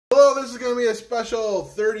this is going to be a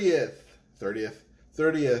special 30th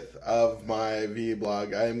of my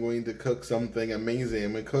vlog. I am going to cook something amazing.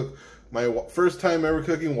 I'm going to cook my first time ever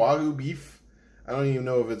cooking Wagyu beef. I don't even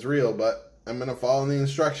know if it's real, but I'm going to follow the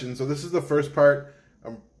instructions. So this is the first part.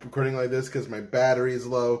 I'm recording like this because my battery is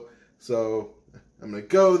low. So I'm going to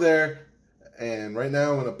go there, and right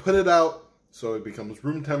now I'm going to put it out so it becomes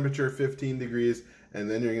room temperature, 15 degrees, and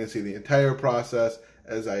then you're going to see the entire process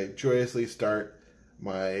as I joyously start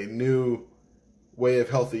my new way of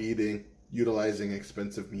healthy eating, utilizing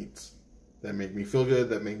expensive meats that make me feel good,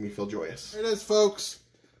 that make me feel joyous. There it is, folks.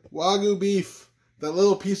 Wagyu beef. That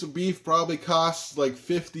little piece of beef probably costs like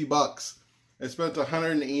 50 bucks. I spent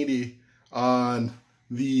 180 on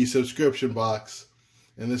the subscription box,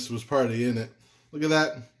 and this was partly in it. Look at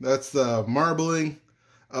that. That's the marbling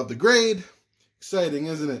of the grade. Exciting,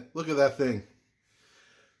 isn't it? Look at that thing.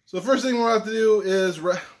 So the first thing we'll have to do is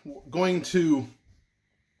going to,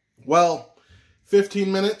 well,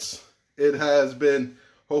 15 minutes. It has been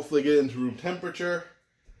hopefully getting to room temperature.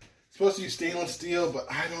 It's supposed to use stainless steel, but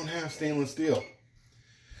I don't have stainless steel.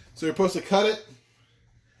 So you're supposed to cut it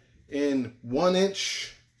in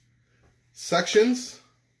 1-inch sections.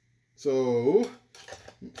 So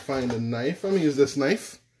find a knife. I'm gonna use this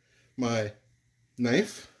knife, my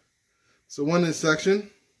knife. So 1-inch section.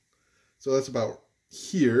 So that's about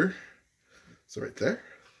here. So right there.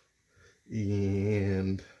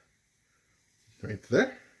 And right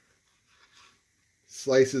there.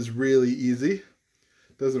 Slice is really easy.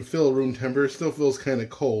 Doesn't feel room temperature. Still feels kind of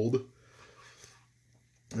cold.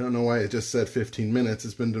 I don't know why it just said 15 minutes.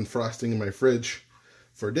 It's been defrosting in my fridge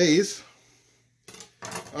for days.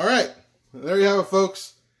 Alright. There you have it,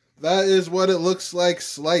 folks. That is what it looks like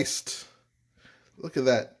sliced. Look at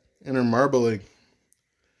that inner marbling.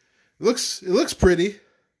 It looks pretty.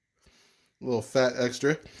 A little fat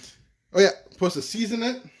extra. Oh yeah, I'm supposed to season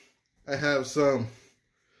it. I have some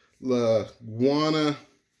Guana.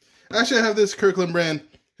 Actually, I have this Kirkland brand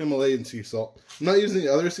Himalayan sea salt. I'm not using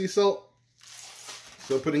the other sea salt,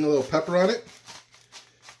 so putting a little pepper on it.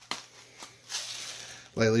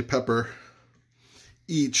 Lightly pepper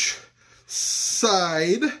each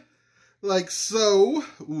side, like so.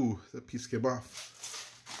 Ooh, that piece came off.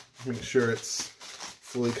 Make sure it's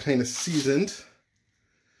fully kind of seasoned.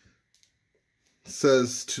 It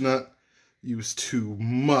says to not use too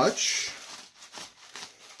much.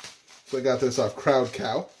 So I got this off Crowd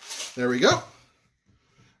Cow. There we go.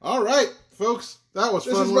 All right, folks, that was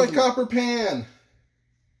fun. This is my copper pan.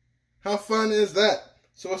 How fun is that?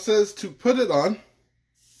 So it says to put it on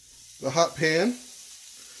the hot pan,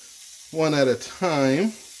 one at a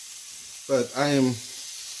time, but I am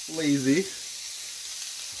lazy.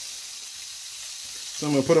 So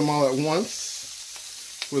I'm going to put them all at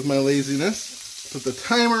once with my laziness. Put the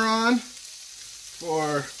timer on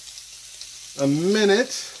for a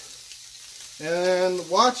minute. And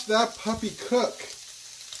watch that puppy cook.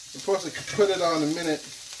 I'm supposed to put it on a minute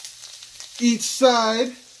each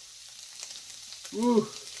side. Ooh.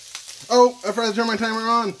 Oh, I forgot to turn my timer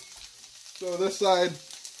on. So this side,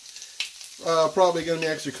 probably going to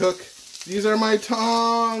be extra cook. These are my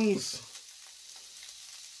tongs.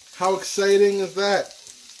 How exciting is that?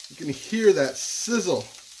 You can hear that sizzle.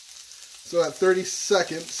 So at 30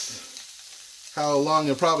 seconds, how long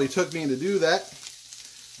it probably took me to do that,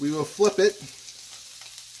 we will flip it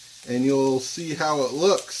and you'll see how it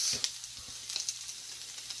looks.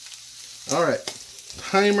 Alright,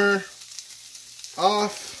 timer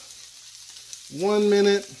off, 1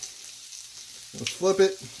 minute. Let's flip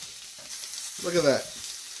it. Look at that.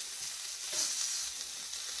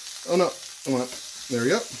 Oh no, come on. There we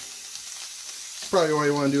go. Probably why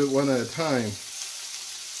you want to do it one at a time.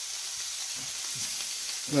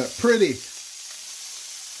 Isn't that pretty?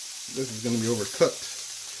 This is going to be overcooked.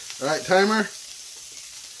 Alright, timer.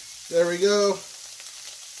 There we go.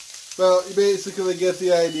 Well, you basically get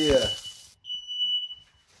the idea.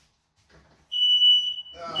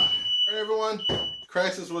 Alright, everyone.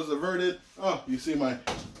 Crisis was averted. Oh, you see my...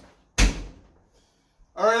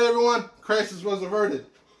 Alright, everyone. Crisis was averted.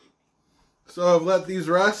 So I've let these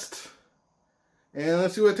rest. And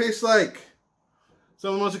let's see what it tastes like.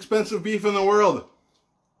 Some of the most expensive beef in the world.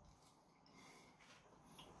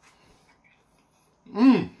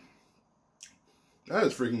 Mmm. That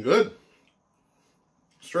is freaking good.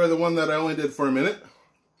 Let's try the one that I only did for a minute.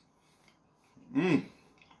 Mmm.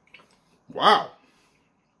 Wow.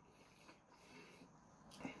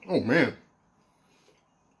 Oh man.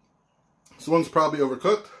 This one's probably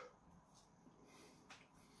overcooked.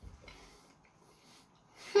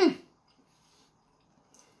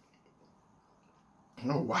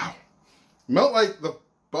 Oh wow. Melt like the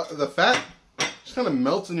fat just kind of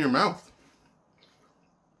melts in your mouth.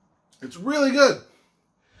 It's really good.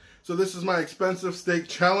 So this is my expensive steak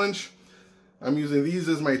challenge. I'm using these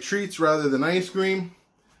as my treats rather than ice cream.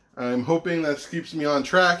 I'm hoping that keeps me on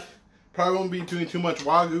track. Probably won't be doing too much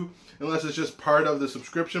Wagyu unless it's just part of the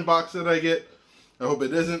subscription box that I get. I hope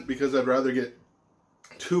it isn't, because I'd rather get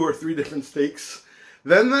 2 or 3 different steaks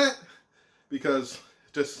than that, because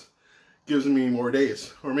it just gives me more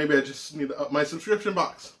days. Or maybe I just need to up my subscription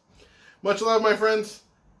box. Much love, my friends.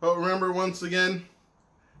 But remember, once again,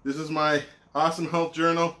 this is my awesome health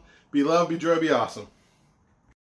journal. Be loved, be joy, be awesome.